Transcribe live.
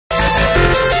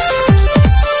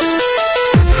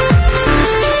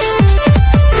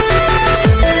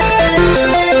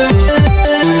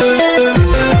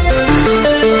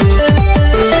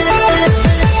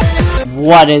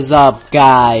What is up,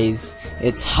 guys?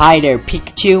 It's Hi There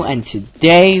Pikachu, and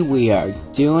today we are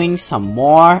doing some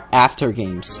more after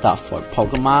game stuff for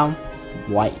Pokemon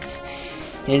White.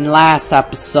 In last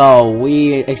episode,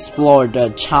 we explored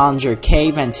the Challenger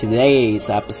Cave, and today's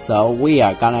episode, we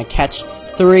are gonna catch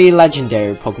 3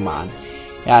 legendary Pokemon.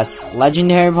 Yes,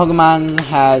 legendary Pokemon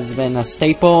has been a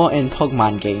staple in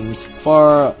Pokemon games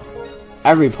for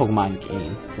every Pokemon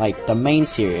game, like the main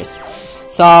series.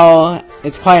 So,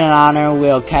 it's quite an honor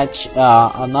we'll catch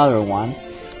another one,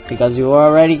 because you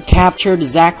already captured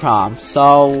Zekrom.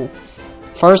 So,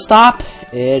 first stop,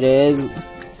 it is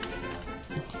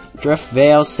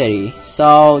Driftvale City.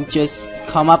 So, just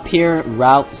come up here,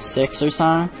 Route 6 or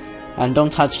something, and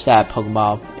don't touch that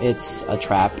Pokeball. It's a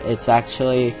trap. It's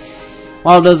actually,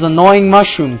 well, those annoying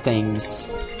mushroom things.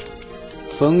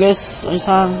 Fungus or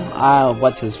something?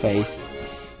 What's his face?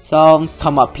 So,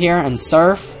 come up here and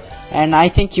surf. And I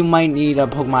think you might need a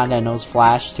Pokemon that knows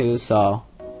Flash too, so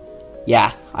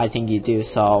yeah, I think you do,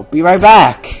 so be right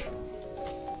back!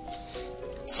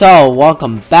 So,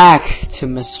 welcome back to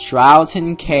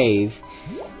Mistroughton Cave.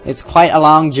 It's quite a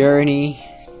long journey.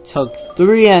 Took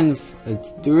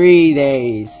 3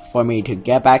 days for me to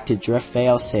get back to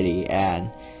Driftvale City,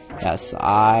 and yes,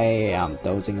 I am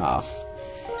dozing off.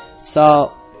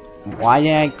 So, why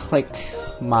did I click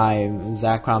my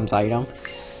Zekrom's item?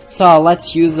 So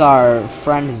let's use our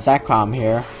friend Zekrom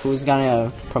here, who's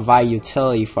gonna provide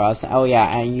utility for us. Oh yeah,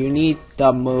 and you need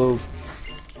the move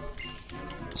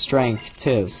Strength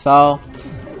too. So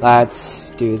let's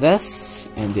do this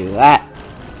and do that.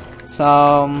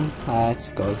 So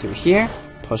let's go through here,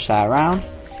 push that around,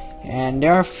 and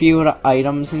there are a few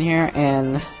items in here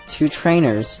and 2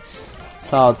 trainers.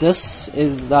 So this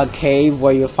is the cave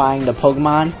where you find the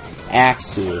Pokemon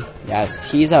Axew. Yes,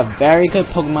 he's a very good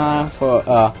Pokemon for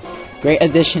a great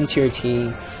addition to your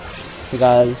team,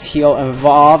 because he'll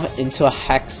evolve into a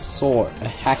Haxorus,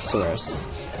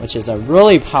 which is a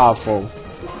really powerful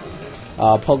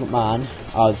Pokemon,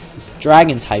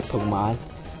 dragon type Pokemon,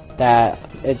 that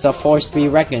it's a force to be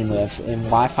reckoned with in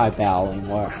Wi-Fi battling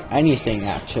or anything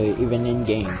actually, even in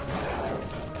game.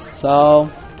 So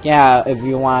yeah, if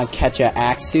you want to catch an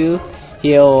Axew,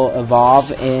 he'll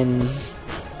evolve in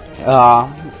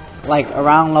like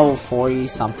around level 40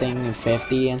 something and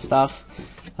 50 and stuff.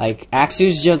 Like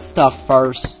Axew's just the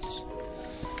first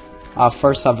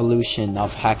evolution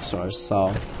of Haxorus,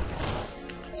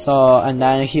 so and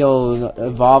then he'll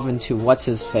evolve into what's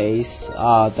his face,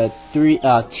 the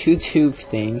 2-tooth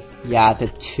thing. Yeah, the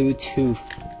 2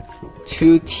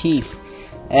 teeth,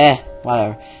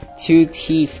 whatever, 2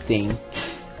 teeth thing.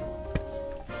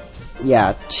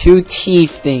 Yeah, 2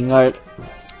 teeth thing, or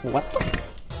what the?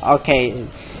 Okay,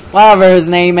 whatever his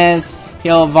name is,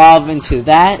 he'll evolve into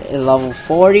that at level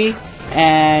 40,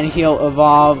 and he'll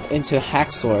evolve into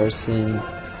Haxorus in,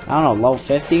 I don't know, level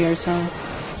 50 or something?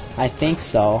 I think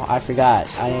so, I forgot.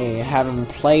 I haven't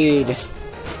played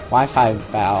Wi-Fi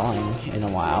battling in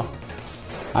a while.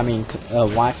 I mean,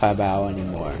 Wi-Fi battle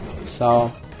anymore.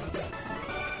 So,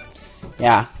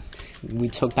 yeah, we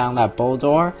took down that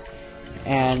Boldore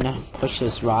and push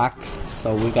this rock,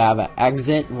 so we gotta have an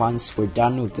exit once we're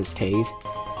done with this cave.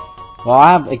 Well,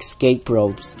 I have escape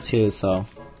ropes too, so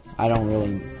I don't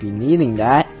really be needing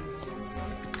that.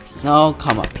 So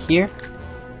come up here.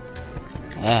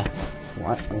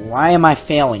 Why am I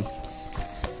failing?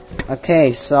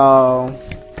 Okay, so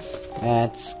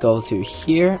let's go through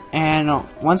here, and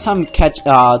once I'm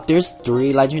there's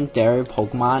 3 legendary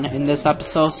Pokemon in this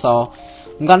episode, so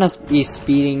I'm gonna be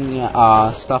speeding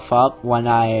stuff up when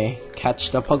I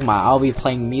catch the Pokemon. I'll be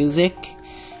playing music.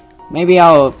 Maybe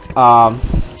I'll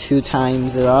 2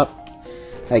 times it up,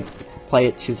 like play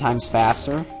it 2 times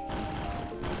faster,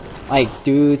 like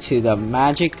due to the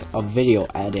magic of video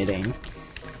editing.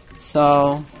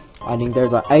 So I think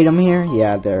there's an item here.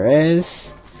 Yeah, there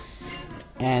is,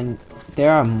 and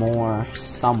there are more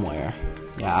somewhere.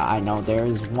 Yeah, I know there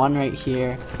is one right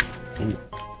here, and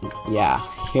yeah,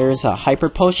 here's a hyper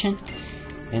potion,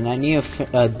 and I need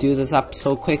to do this up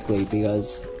so quickly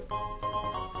because,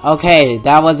 okay,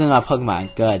 that wasn't a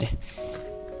Pokemon. Good.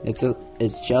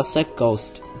 It's just a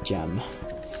ghost gem.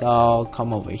 So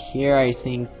come over here. I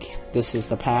think this is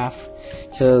the path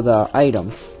to the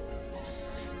item.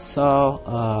 So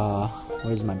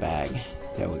where's my bag?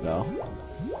 There we go.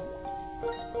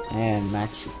 And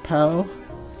Max Repel,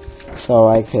 so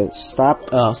I could stop.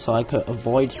 So I could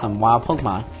avoid some wild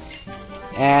Pokemon.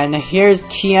 And here's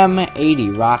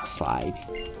TM80 Rock Slide.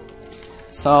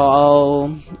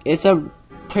 So it's a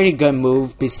pretty good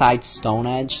move besides Stone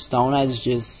Edge. Stone Edge is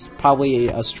just probably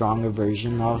a stronger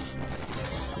version of.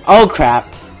 Oh crap!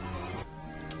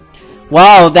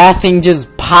 Wow, that thing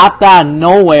just popped out of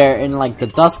nowhere in like the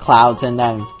dust clouds and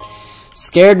then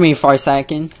scared me for a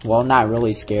second. Well, not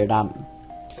really scared.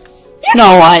 You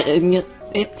know what? It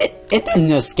didn't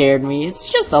just scared me. It's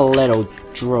just a little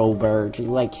drill bird.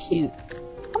 Like I'm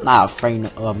not afraid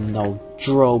of no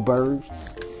drill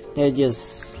birds. They're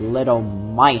just little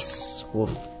mice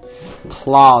with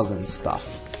claws and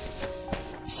stuff.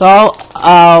 So,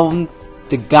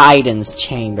 the guidance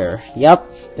chamber.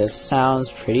 Yep, this sounds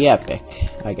pretty epic,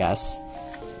 I guess.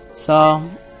 So,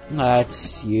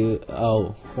 that's you.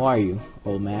 Oh, who are you,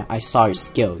 old man? I saw your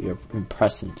skill. You're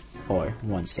impressive for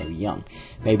one so young.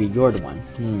 Maybe you're the one.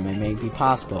 It may be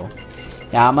possible.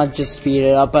 Yeah, I'm gonna just speed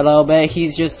it up a little bit.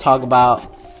 He's just talking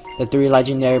about the 3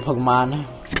 legendary Pokemon,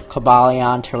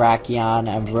 Cobalion, Terrakion,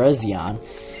 and Virizion.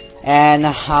 And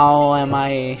how am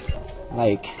I,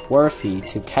 like, worthy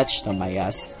to catch them, I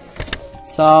guess.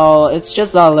 So, it's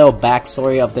just a little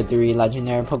backstory of the 3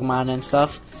 legendary Pokemon and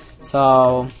stuff.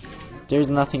 So, there's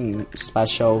nothing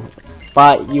special.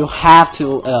 But you have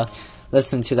to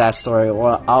listen to that story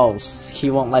or else he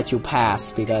won't let you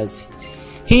pass because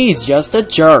he's just a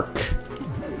jerk.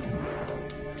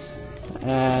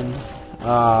 And,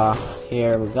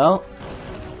 here we go.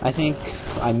 I think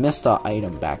I missed an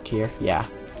item back here. Yeah.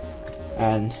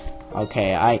 And,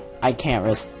 okay, I can't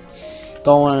risk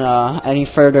going any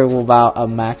further without a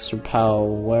max repel.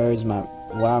 Where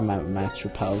are my max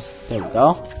repels? There we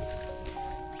go.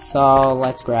 So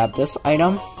let's grab this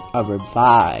item, a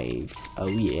revive. Oh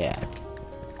yeah,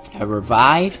 a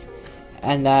revive,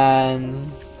 and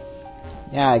then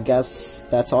yeah, I guess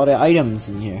that's all the items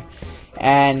in here.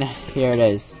 And here it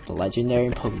is, the legendary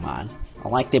Pokemon.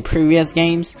 Unlike the previous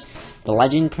games, the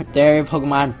legendary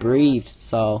Pokemon breathes.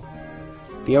 So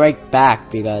be right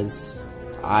back because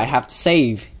I have to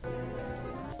save.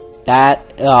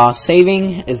 That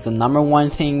saving is the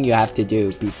 #1 thing you have to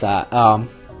do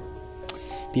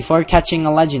before catching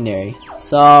a legendary.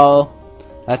 So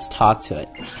let's talk to it.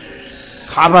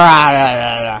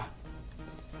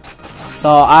 So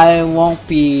I won't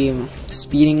be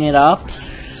speeding it up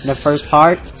in the first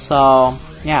part. So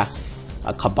yeah,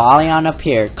 a Cobalion up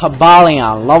here.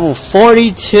 Cobalion, level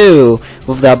 42,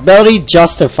 with the ability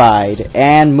Justified,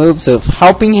 and moves with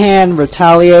Helping Hand,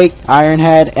 Retaliate, Iron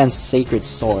Head, and Sacred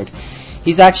Sword.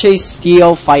 He's actually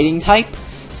Steel Fighting type,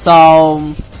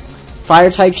 so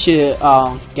Fire type should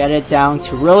get it down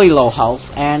to really low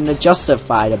health, and the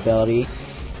Justified ability,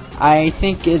 I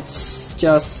think it's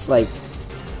just like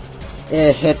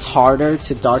it hits harder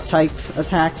to Dark type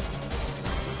attacks.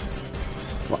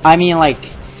 I mean, like,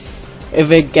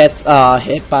 if it gets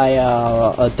hit by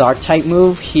a Dark type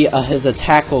move, his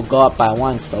attack will go up by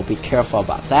 1, so be careful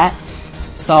about that.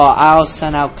 So I'll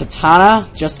send out Katana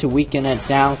just to weaken it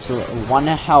down to 1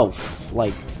 health,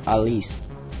 like, at least.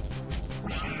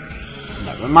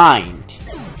 Never mind.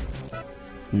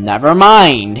 Never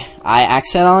mind. I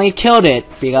accidentally killed it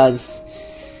because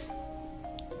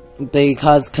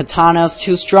Katana's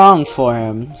too strong for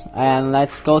him. And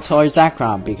let's go towards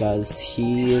Zekrom because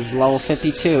he is level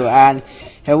 52. And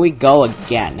here we go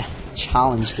again.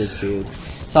 Challenge this dude.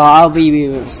 So I'll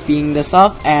be speeding this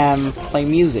up and play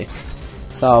music.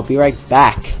 So I'll be right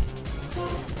back.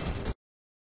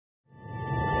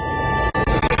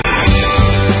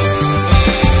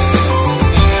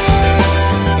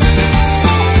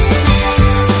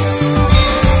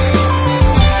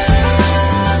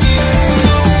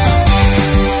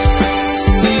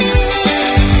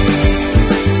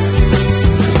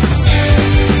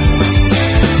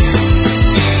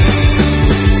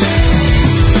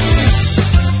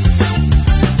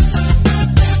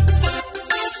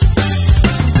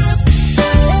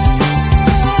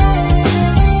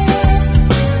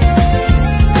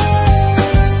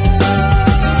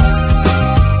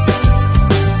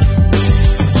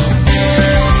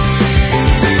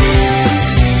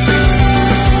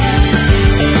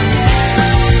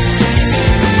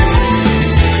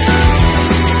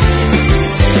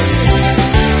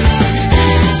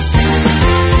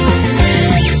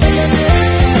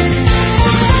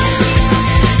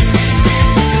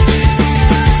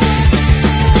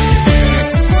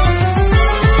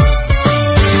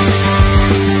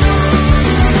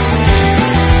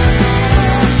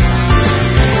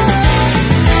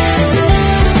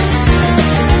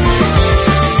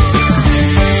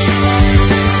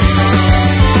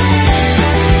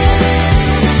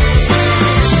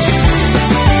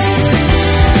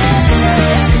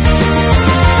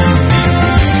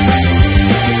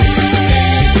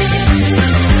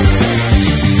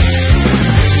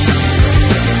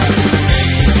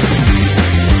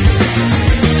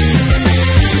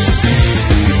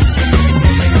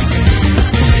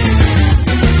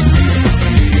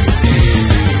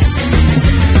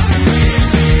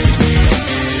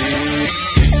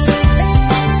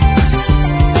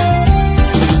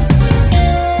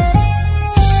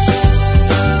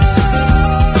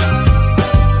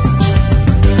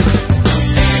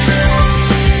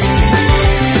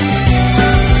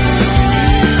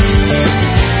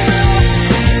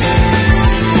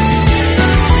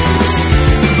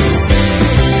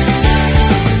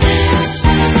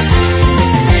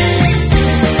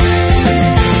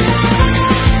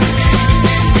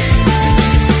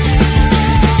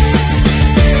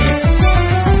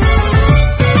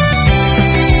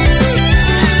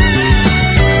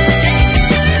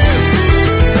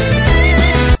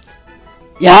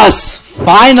 Yes!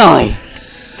 Finally!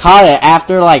 Caught it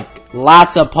after like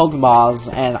lots of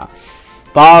Pokeballs and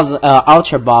balls,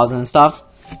 Ultra Balls and stuff.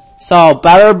 So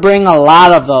better bring a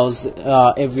lot of those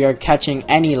if you're catching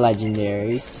any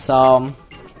legendaries. So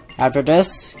after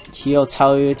this, he'll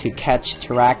tell you to catch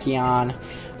Terrakion,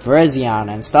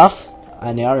 Virizion and stuff,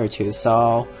 and the other two.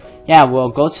 So yeah, we'll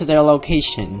go to their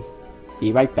location.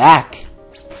 Be right back.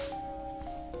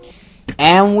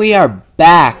 And we are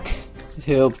back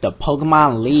to the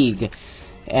Pokemon League.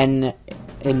 And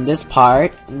in this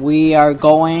part, we are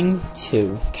going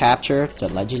to capture the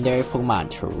legendary Pokemon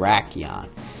Terrakion.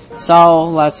 So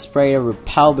let's spray a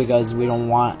repel because we don't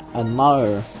want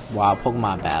another wild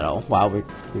Pokemon battle while we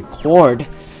record.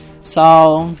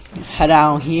 So head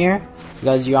down here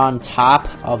because you're on top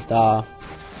of the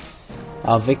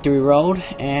Victory Road,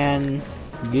 and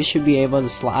you should be able to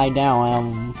slide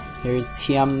down. Here's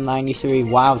TM93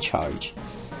 Wild Charge.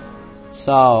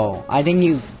 So I think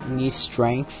you need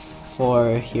strength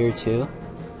for here too.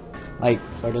 Like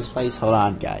for this place. Hold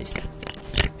on, guys.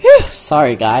 Whew,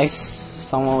 sorry guys,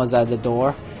 someone was at the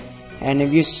door. And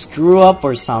if you screw up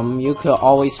or something, you could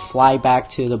always fly back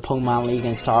to the Pokemon League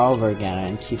and start over again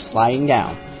and keep sliding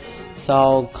down.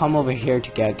 So come over here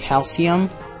to get calcium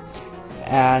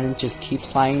and just keep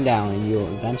sliding down and you'll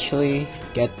eventually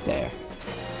get there.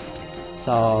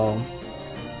 So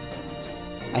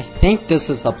I think this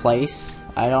is the place.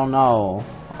 I don't know.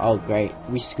 Oh great,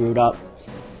 we screwed up.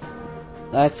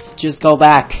 Let's just go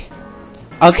back.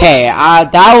 Okay,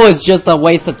 that was just a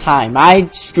waste of time. I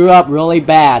screwed up really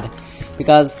bad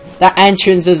because the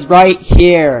entrance is right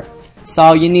here.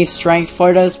 So you need strength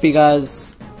for this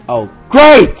because... Oh,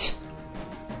 great!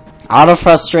 Out of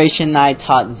frustration, I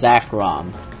taught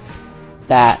Zekrom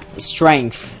that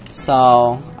strength.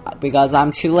 So, because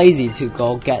I'm too lazy to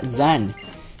go get Zen.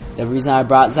 The reason I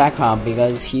brought Zekrom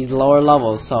because he's lower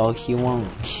level, so he won't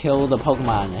kill the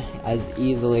Pokemon as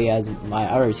easily as my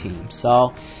other team.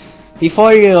 So,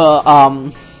 before you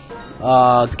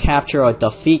capture or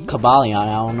defeat Cobalion, I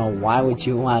don't know why would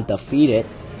you want to defeat it.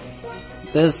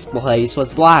 This place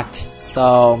was blocked,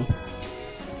 so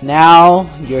now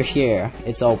you're here.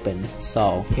 It's open.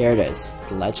 So here it is,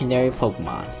 the legendary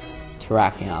Pokemon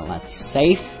Terrakion. Let's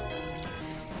save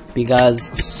because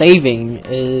saving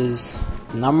is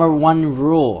the #1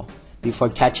 rule before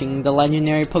catching the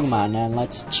legendary Pokemon. And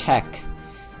let's check.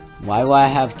 Why would I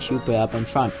have Cupid up in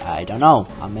front? I don't know.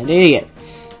 I'm an idiot.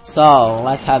 So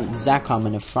let's have Zekrom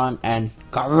in the front and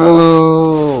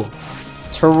Garou!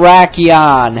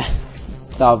 Terrakion!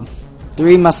 The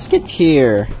 3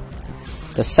 Musketeer.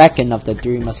 The second of the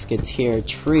 3 Musketeer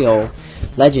trio.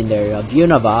 Legendary of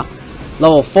Unova.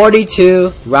 Level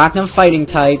 42. Rock and Fighting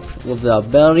type with the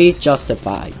ability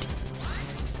Justified.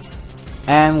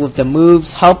 And with the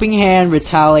moves Helping Hand,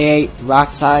 Retaliate,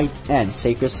 Rock Slide, and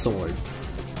Sacred Sword.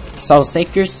 So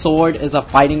Sacred Sword is a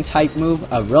fighting type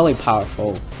move, a really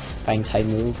powerful fighting type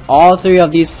move. All 3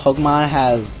 of these Pokemon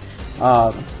has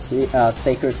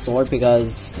Sacred Sword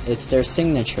because it's their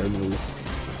signature move.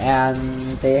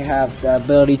 And they have the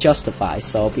ability Justify,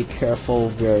 so be careful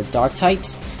of your dark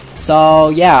types. So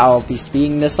yeah, I'll be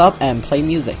speeding this up and play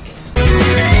music.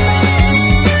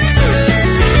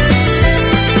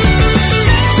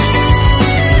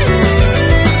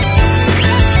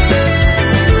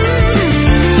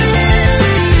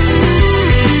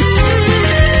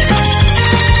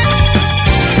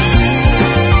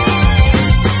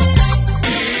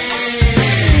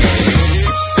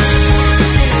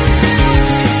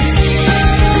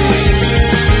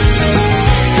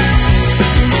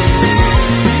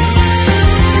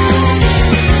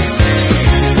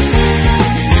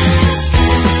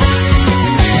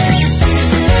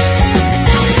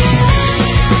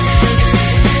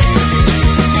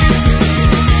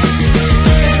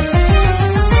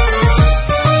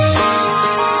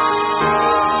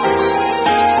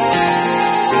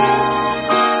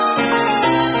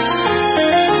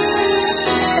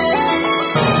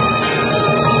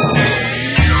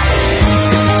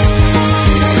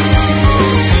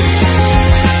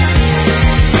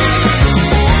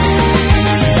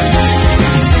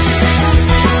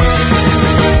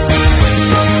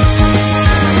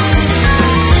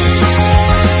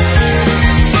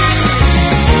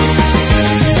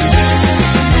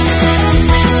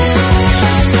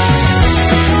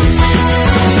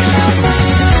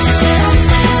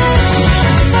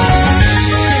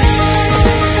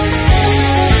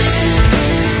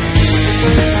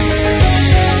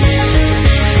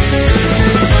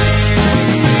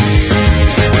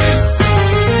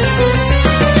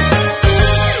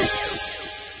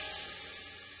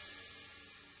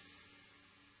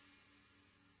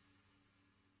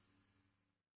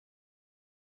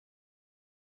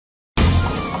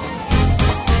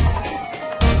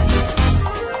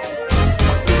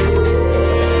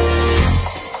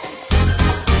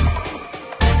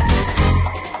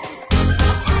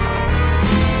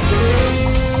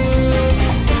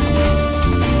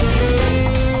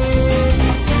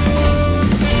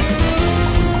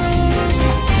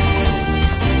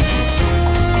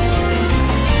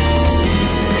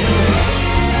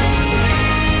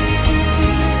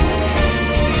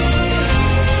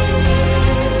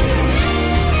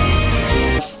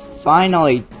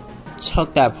 finally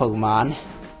took that Pokemon.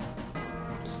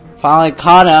 Finally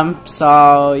caught him,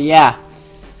 so yeah.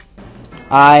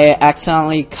 I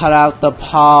accidentally cut out the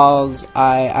pause.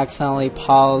 I accidentally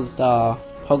paused the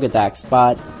Pokedex,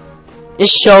 but it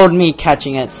showed me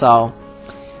catching it, so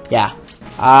yeah.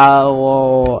 I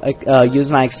will use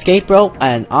my escape rope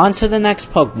and on to the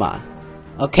next Pokemon.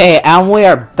 Okay, and we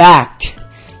are back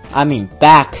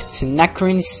to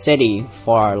Nectarine City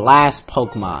for our last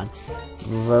Pokemon,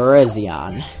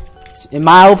 Virizion. In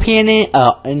my opinion,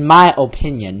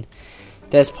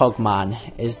 this Pokemon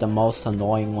is the most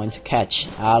annoying one to catch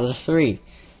out of the 3.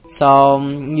 So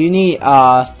you need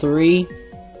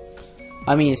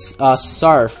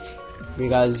Surf,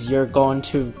 because you're going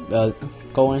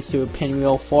through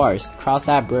Pinwheel Forest. Cross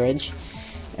that bridge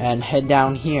and head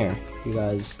down here,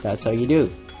 because that's all you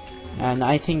do. And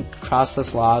I think cross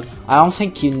this log. I don't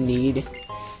think you need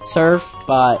Surf,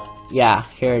 but yeah,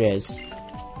 here it is.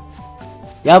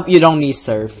 Yep, you don't need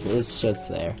Surf, it's just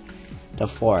there. The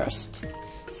forest.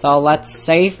 So let's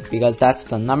save, because that's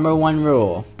the #1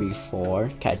 rule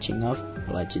before catching a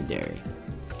legendary.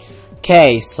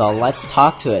 Okay, so let's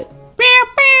talk to it.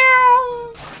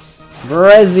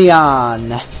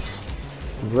 Virizion!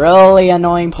 Really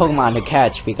annoying Pokemon to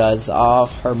catch because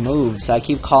of her moves. I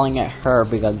keep calling it her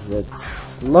because it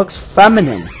looks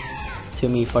feminine to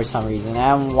me for some reason.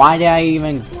 And why did I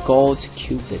even go to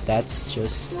Cupid? That's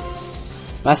just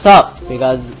messed up,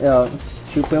 because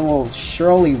Cupid will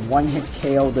surely one-hit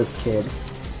KO this kid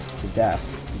to death.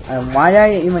 And why did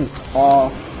I even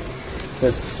call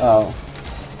this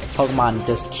Pokemon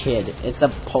this kid? It's a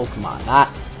Pokemon, not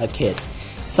a kid.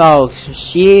 So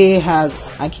she has,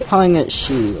 I keep calling it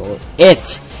she or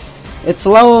it. It's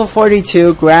level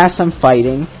 42, grass and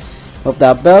fighting, with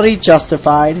the ability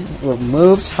justified, with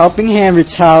moves Helping Hand,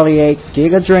 Retaliate,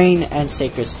 Giga Drain, and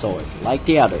Sacred Sword, like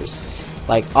the others.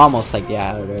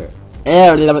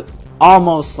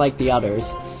 Almost like the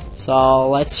others. So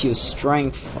let's use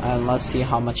Strength and let's see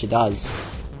how much it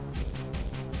does.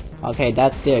 Okay,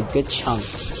 that did a good chunk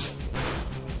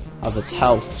of its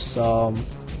health. So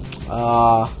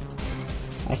I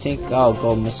think I'll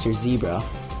go Mr. Zebra.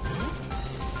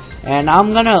 And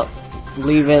I'm gonna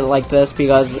leave it like this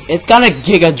because it's gonna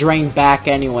Giga Drain back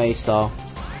anyway. So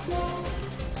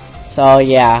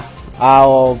yeah. I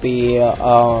will be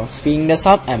speeding this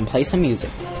up and play some music.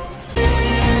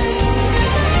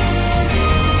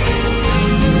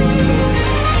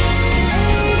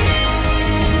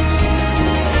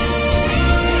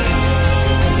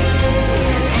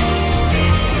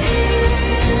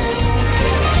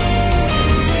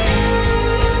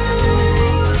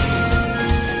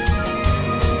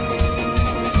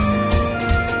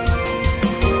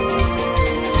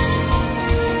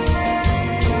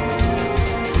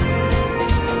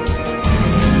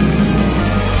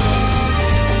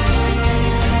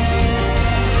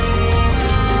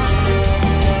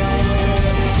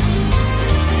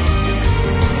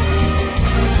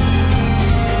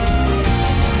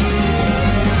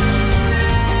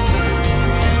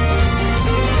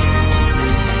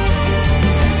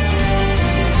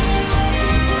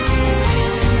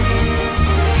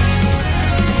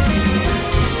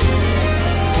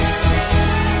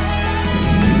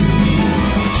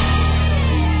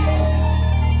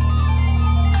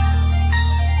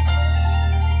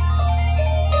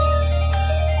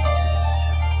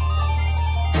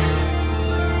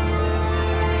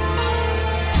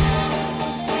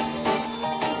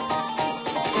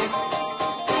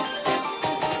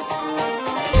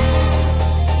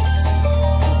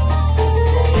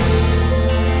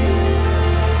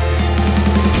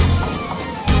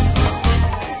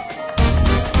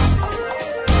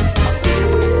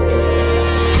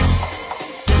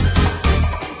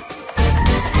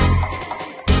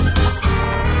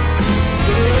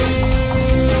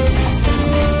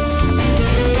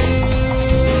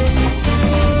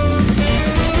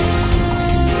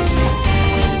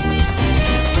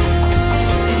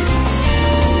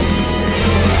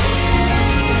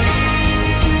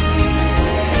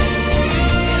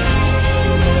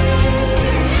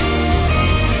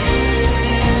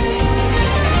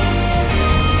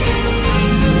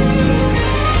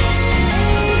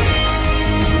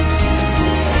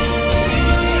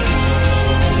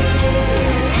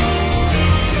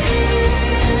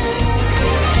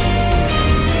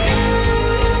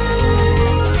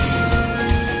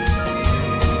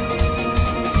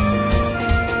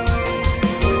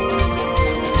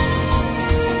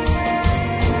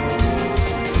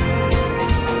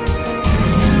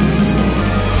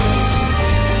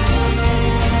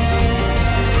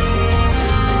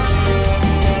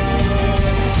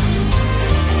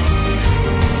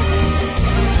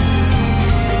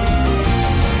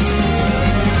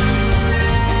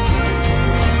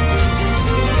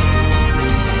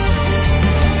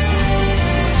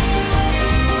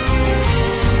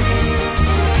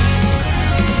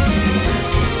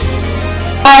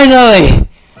 Finally!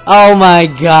 Oh my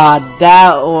god,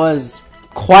 that was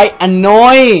quite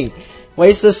annoying.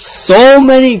 Wasted so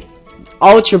many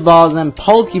Ultra Balls and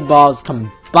Pokeballs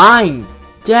combined.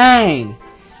 Dang.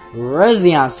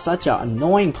 Rezion's such an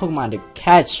annoying Pokemon to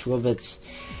catch with its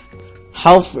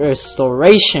health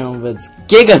restoration, with its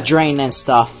Giga Drain and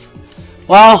stuff.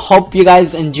 Well, hope you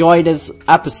guys enjoyed this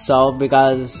episode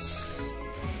because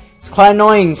it's quite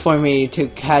annoying for me to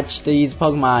catch these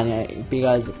Pokemon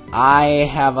because I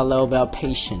have a little bit of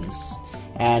patience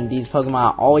and these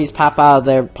Pokemon always pop out of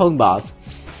their Pokeballs.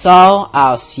 So,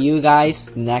 I'll see you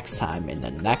guys next time in the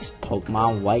next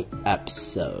Pokemon White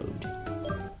episode.